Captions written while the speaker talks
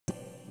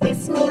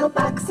This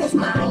mailbox is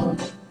mine,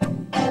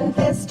 and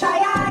this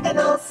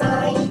triagonal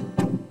sign.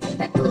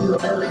 That blue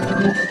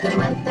balloon, the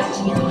month of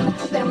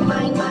June, they're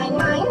mine, mine,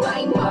 mine,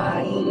 mine,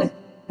 mine.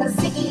 The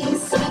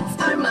Ziggy's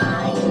sweets are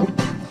mine,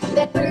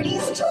 that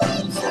birdie's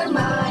tweets are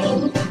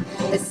mine.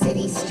 The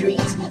city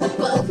streets,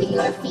 above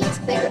your feet,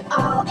 they're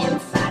all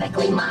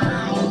emphatically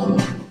mine.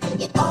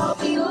 It all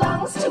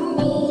belongs to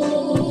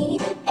me,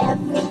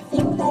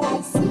 everything that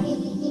I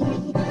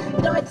see.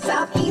 North,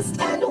 south,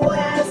 east, and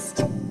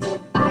west,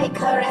 I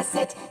caress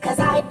it, 'cause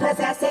I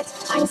possess it.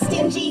 I'm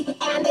stingy,